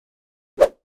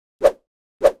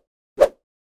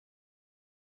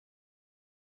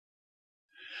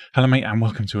Hello mate, and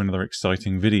welcome to another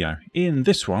exciting video. In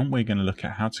this one we're going to look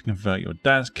at how to convert your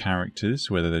Daz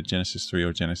characters, whether they're Genesis 3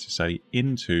 or Genesis 8,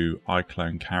 into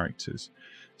iClone characters.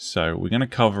 So we're going to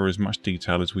cover as much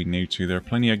detail as we need to. There are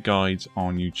plenty of guides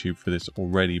on YouTube for this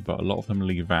already, but a lot of them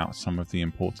leave out some of the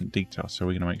important details, so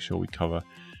we're going to make sure we cover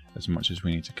as much as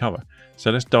we need to cover.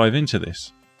 So let's dive into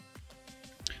this.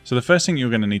 So the first thing you're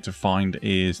going to need to find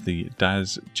is the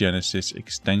Daz Genesis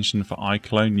extension for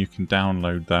iClone. You can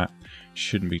download that.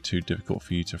 Shouldn't be too difficult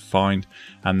for you to find.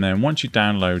 And then once you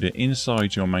download it,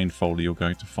 inside your main folder you're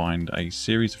going to find a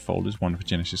series of folders, one for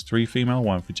Genesis 3 female,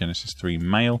 one for Genesis 3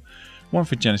 male, one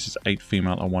for Genesis 8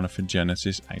 female, and one for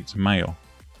Genesis 8 male.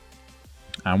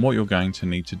 And what you're going to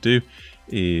need to do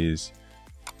is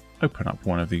open up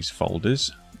one of these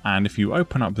folders. And if you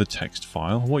open up the text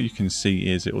file, what you can see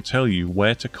is it will tell you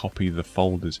where to copy the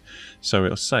folders. So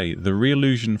it'll say the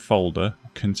Reillusion folder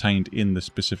contained in the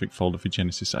specific folder for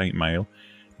Genesis 8 male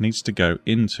needs to go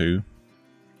into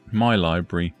My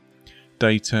Library,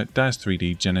 Data, Daz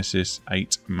 3D Genesis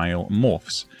 8 male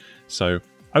morphs. So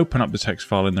open up the text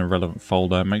file in the relevant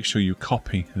folder, make sure you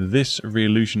copy this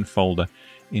Reillusion folder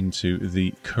into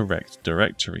the correct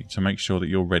directory to make sure that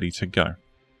you're ready to go.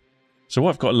 So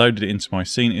what I've got loaded into my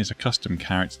scene is a custom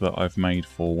character that I've made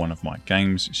for one of my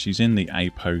games. She's in the A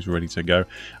pose ready to go.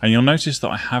 And you'll notice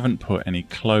that I haven't put any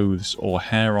clothes or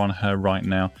hair on her right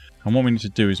now. And what we need to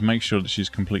do is make sure that she's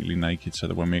completely naked so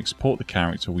that when we export the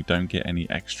character we don't get any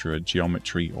extra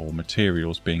geometry or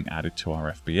materials being added to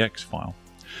our FBX file.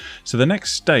 So the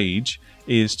next stage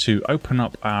is to open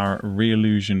up our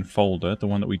Reillusion folder, the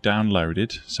one that we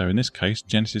downloaded. So in this case,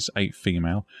 Genesis 8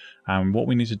 female. And what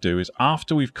we need to do is,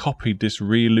 after we've copied this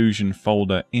Reillusion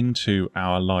folder into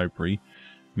our library,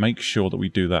 make sure that we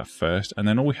do that first. And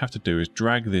then all we have to do is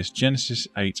drag this Genesis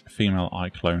 8 female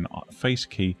iClone face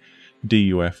key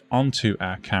DUF onto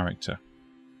our character.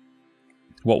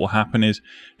 What will happen is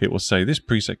it will say this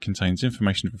preset contains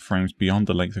information for frames beyond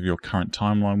the length of your current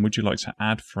timeline. Would you like to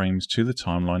add frames to the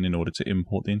timeline in order to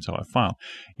import the entire file?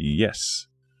 Yes.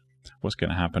 What's going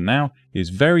to happen now is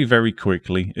very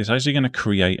quickly it's actually going to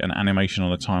create an animation on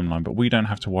the timeline, but we don't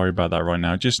have to worry about that right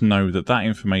now. Just know that that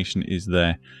information is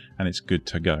there and it's good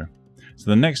to go. So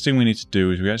the next thing we need to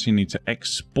do is we actually need to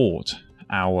export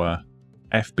our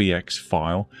FBX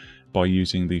file by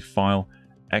using the file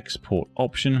export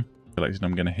option.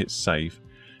 I'm going to hit save.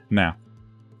 Now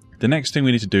the next thing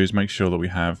we need to do is make sure that we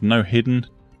have no hidden,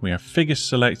 we have figures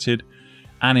selected,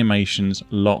 animations,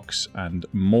 locks and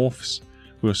morphs.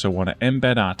 We also want to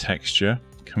embed our texture,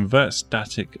 convert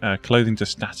static clothing to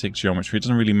static geometry. It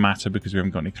doesn't really matter because we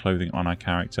haven't got any clothing on our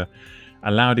character.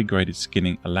 Allow degraded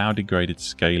skinning, allow degraded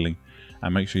scaling,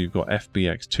 and make sure you've got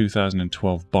FBX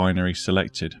 2012 binary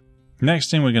selected. Next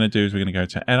thing we're going to do is we're going to go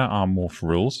to edit our morph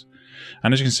rules.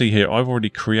 And as you can see here, I've already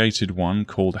created one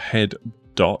called head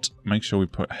dot. Make sure we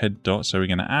put head dot. So we're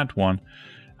going to add one.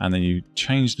 And then you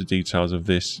change the details of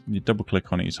this, you double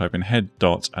click on it, you type in head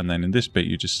dot, and then in this bit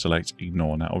you just select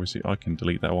ignore. Now obviously I can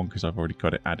delete that one because I've already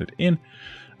got it added in.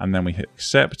 And then we hit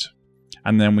accept,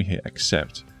 and then we hit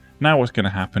accept. Now what's going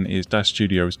to happen is Daz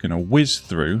Studio is going to whiz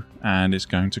through and it's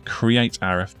going to create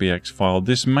our FBX file.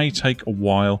 This may take a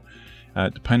while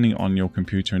depending on your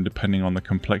computer and depending on the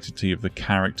complexity of the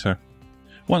character.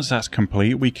 Once that's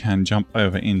complete, we can jump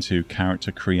over into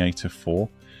Character Creator 4.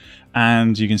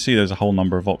 And you can see there's a whole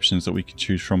number of options that we can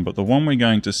choose from, but the one we're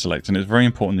going to select, and it's very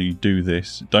important that you do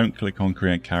this, don't click on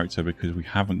create character because we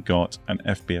haven't got an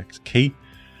FBX key.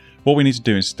 What we need to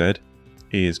do instead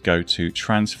is go to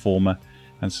transformer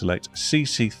and select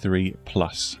CC3+.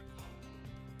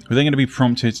 We're then going to be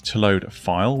prompted to load a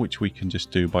file, which we can just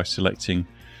do by selecting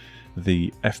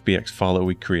the FBX file that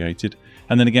we created.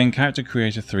 And then again, Character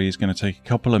Creator 3 is going to take a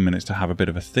couple of minutes to have a bit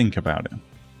of a think about it.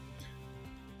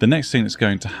 The next thing that's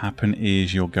going to happen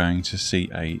is you're going to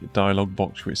see a dialog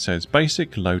box which says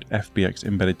basic, load FBX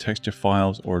embedded texture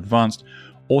files, or advanced,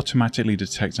 automatically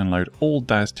detect and load all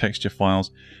Daz texture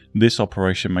files. This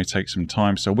operation may take some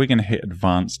time, so we're going to hit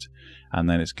advanced and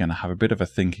then it's going to have a bit of a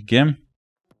think again.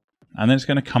 And then it's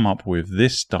going to come up with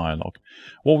this dialog.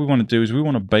 What we want to do is we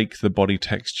want to bake the body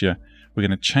texture. We're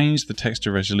going to change the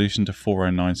texture resolution to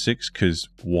 4096 because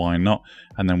why not?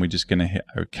 And then we're just going to hit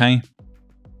OK.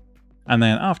 And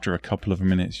then after a couple of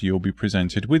minutes, you'll be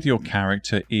presented with your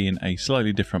character in a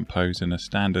slightly different pose, in a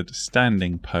standard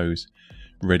standing pose,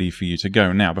 ready for you to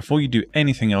go. Now, before you do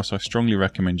anything else, I strongly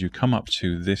recommend you come up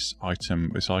to this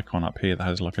item, this icon up here that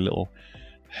has like a little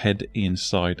head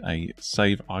inside a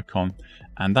save icon.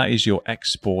 And that is your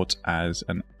export as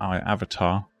an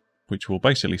avatar, which will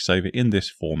basically save it in this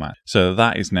format. So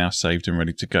that is now saved and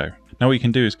ready to go. Now what you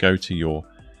can do is go to your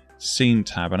scene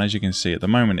tab, and as you can see at the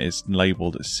moment it's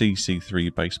labeled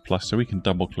CC3 base plus, so we can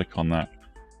double click on that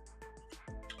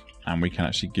and we can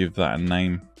actually give that a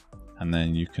name, and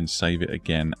then you can save it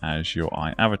again as your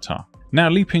avatar. Now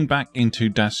leaping back into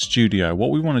Daz Studio,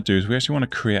 what we want to do is we actually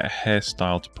want to create a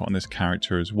hairstyle to put on this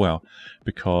character as well,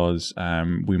 because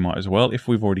we might as well, if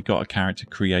we've already got a character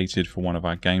created for one of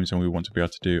our games and we want to be able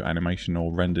to do animation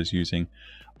or renders using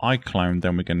iClone,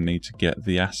 then we're going to need to get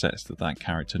the assets that that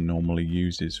character normally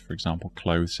uses, for example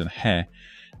clothes and hair,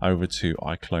 over to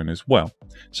iClone as well.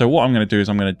 So what I'm going to do is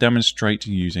I'm going to demonstrate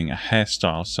using a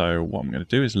hairstyle. So what I'm going to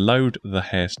do is load the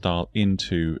hairstyle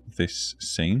into this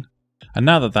scene. And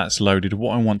now that that's loaded,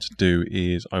 what I want to do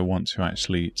is I want to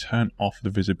actually turn off the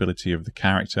visibility of the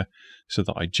character so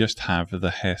that I just have the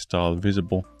hairstyle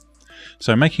visible.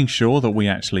 So making sure that we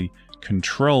actually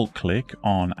control click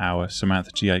on our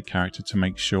Samantha G8 character to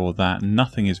make sure that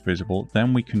nothing is visible.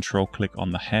 Then we control click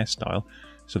on the hairstyle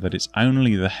so that it's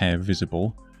only the hair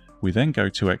visible. We then go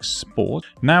to export.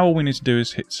 Now all we need to do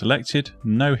is hit selected,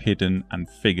 no hidden, and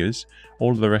figures.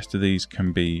 All of the rest of these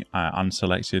can be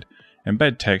unselected.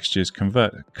 Embed textures,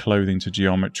 convert clothing to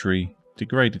geometry,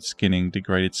 degraded skinning,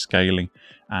 degraded scaling,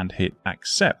 and hit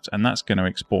accept. And that's going to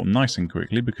export nice and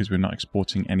quickly because we're not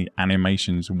exporting any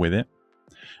animations with it.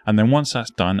 And then once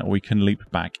that's done, we can leap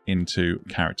back into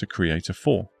Character Creator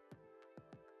 4.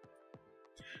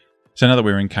 So now that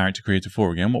we're in Character Creator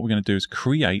 4 again, what we're going to do is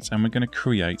create, and we're going to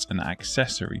create an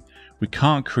accessory. We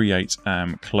can't create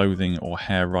clothing or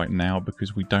hair right now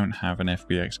because we don't have an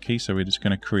FBX key, so we're just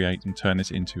going to create and turn this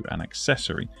into an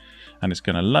accessory. And it's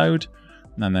going to load,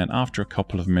 and then after a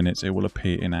couple of minutes, it will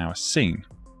appear in our scene.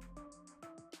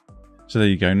 So there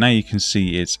you go, now you can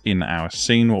see it's in our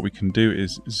scene. What we can do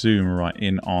is zoom right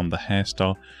in on the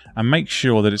hairstyle and make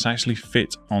sure that it's actually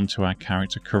fit onto our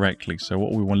character correctly. So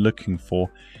what we were looking for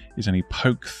is any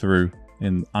poke through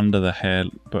in under the hair,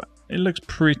 but it looks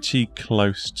pretty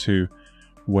close to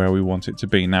where we want it to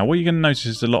be. Now what you're going to notice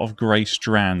is a lot of grey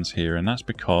strands here, and that's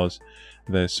because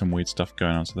there's some weird stuff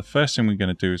going on. So the first thing we're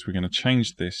going to do is we're going to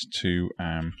change this to,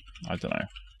 I don't know,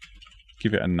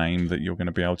 give it a name that you're going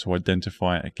to be able to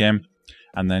identify it again.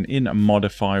 And then in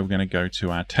modify, we're going to go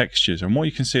to our textures. And what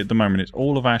you can see at the moment is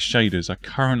all of our shaders are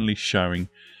currently showing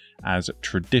as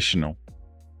traditional.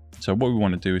 So what we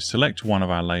want to do is select one of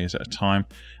our layers at a time.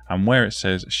 And where it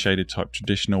says shaded type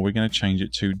traditional, we're going to change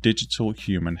it to digital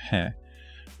human hair.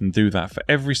 And do that for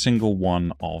every single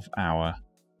one of our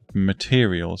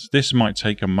materials. This might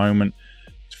take a moment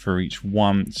for each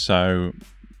one. So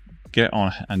get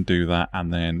on and do that,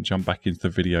 and then jump back into the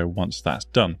video once that's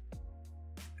done.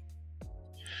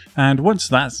 And once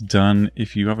that's done,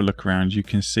 if you have a look around, you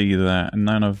can see that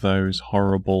none of those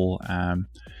horrible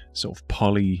sort of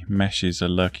poly meshes are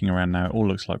lurking around now. It all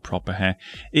looks like proper hair.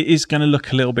 It is going to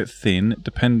look a little bit thin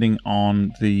depending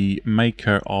on the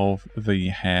maker of the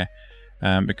hair,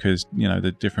 because, you know,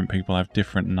 the different people have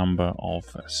different number of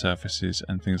surfaces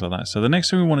and things like that. So the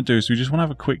next thing we want to do is we just want to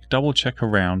have a quick double check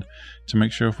around to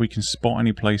make sure if we can spot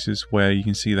any places where you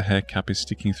can see the hair cap is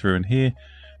sticking through. And here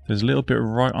there's a little bit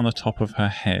right on the top of her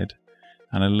head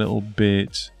and a little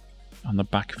bit on the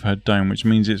back of her dome, which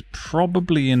means it's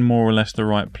probably in more or less the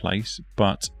right place,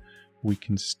 but we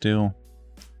can still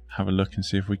have a look and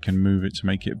see if we can move it to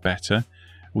make it better.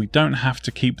 We don't have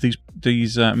to keep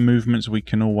these movements. We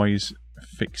can always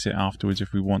fix it afterwards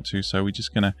if we want to. So we're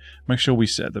just going to make sure we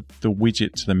set the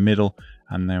widget to the middle,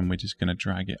 and then we're just going to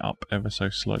drag it up ever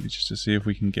so slightly just to see if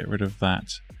we can get rid of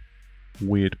that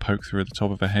weird poke through at the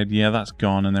top of her head. Yeah, that's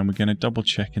gone. And then we're going to double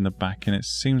check in the back, and it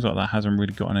seems like that hasn't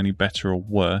really gotten any better or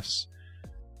worse.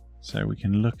 So we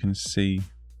can look and see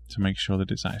to make sure that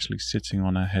it's actually sitting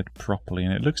on her head properly,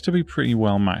 and it looks to be pretty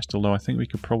well matched, although I think we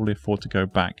could probably afford to go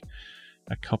back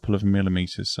a couple of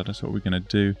millimeters. So that's what we're going to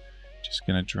do. Just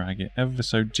going to drag it ever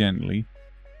so gently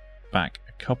back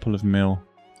a couple of mil.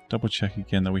 Double check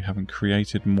again that we haven't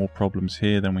created more problems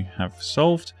here than we have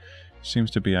solved. Seems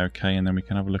to be okay, and then we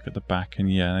can have a look at the back,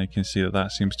 and yeah, you can see that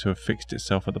that seems to have fixed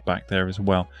itself at the back there as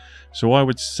well. So I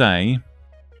would say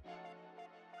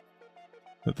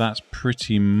that that's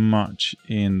pretty much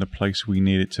in the place we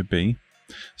need it to be.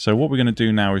 So what we're going to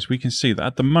do now is we can see that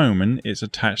at the moment it's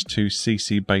attached to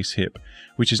CC base hip,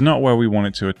 which is not where we want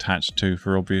it to attach to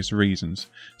for obvious reasons.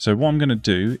 So what I'm going to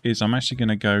do is I'm actually going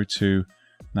to go to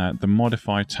the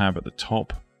modify tab at the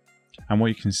top, and what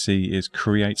you can see is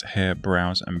create hair,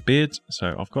 brows and beard.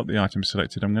 So I've got the item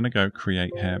selected. I'm going to go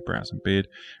create hair, brows and beard.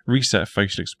 Reset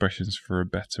facial expressions for a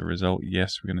better result.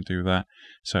 Yes, we're going to do that.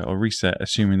 So I'll reset,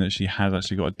 assuming that she has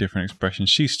actually got a different expression.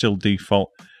 She's still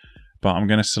default, but I'm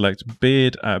going to select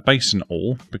beard, base and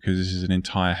all, because this is an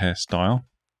entire hairstyle.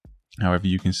 However,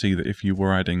 you can see that if you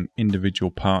were adding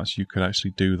individual parts, you could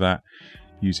actually do that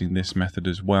using this method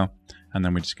as well. And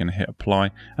then we're just going to hit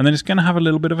apply, and then it's going to have a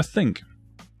little bit of a think.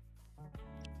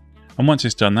 And once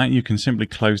it's done that, you can simply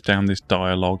close down this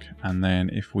dialog, and then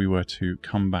if we were to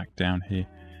come back down here,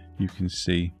 you can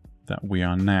see that we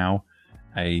are now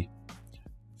a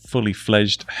fully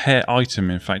fledged hair item.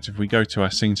 In fact, if we go to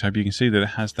our scene tab, you can see that it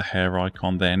has the hair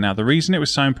icon there. Now, the reason it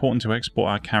was so important to export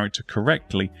our character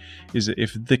correctly is that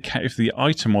if the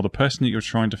item or the person that you're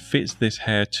trying to fit this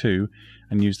hair to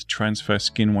and use the transfer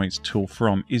skin weights tool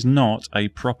from is not a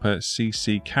proper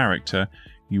CC character,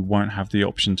 you won't have the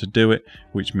option to do it,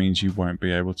 which means you won't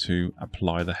be able to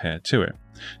apply the hair to it.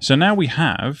 So now we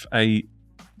have a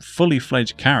fully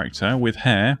fledged character with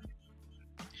hair.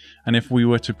 And if we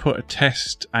were to put a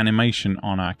test animation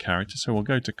on our character, so we'll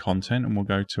go to content and we'll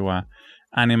go to our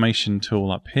animation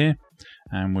tool up here,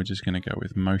 and we're just going to go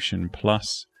with motion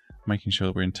plus, making sure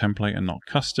that we're in template and not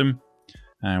custom.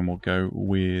 And we'll go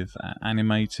with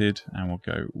animated, and we'll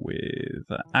go with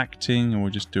acting, and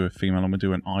we'll just do a female, and we'll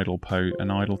do an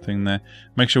idle thing there.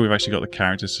 Make sure we've actually got the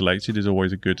character selected is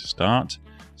always a good start.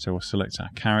 So we'll select our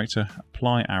character,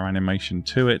 apply our animation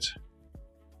to it,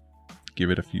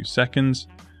 give it a few seconds.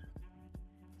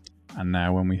 And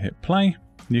now when we hit play,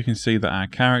 you can see that our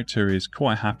character is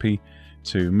quite happy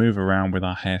to move around with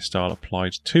our hairstyle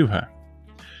applied to her.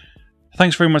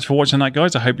 Thanks very much for watching that,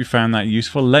 guys. I hope you found that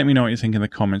useful. Let me know what you think in the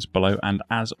comments below. And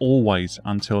as always,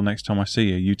 until next time I see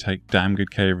you, you take damn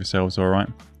good care of yourselves, alright?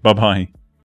 Bye-bye.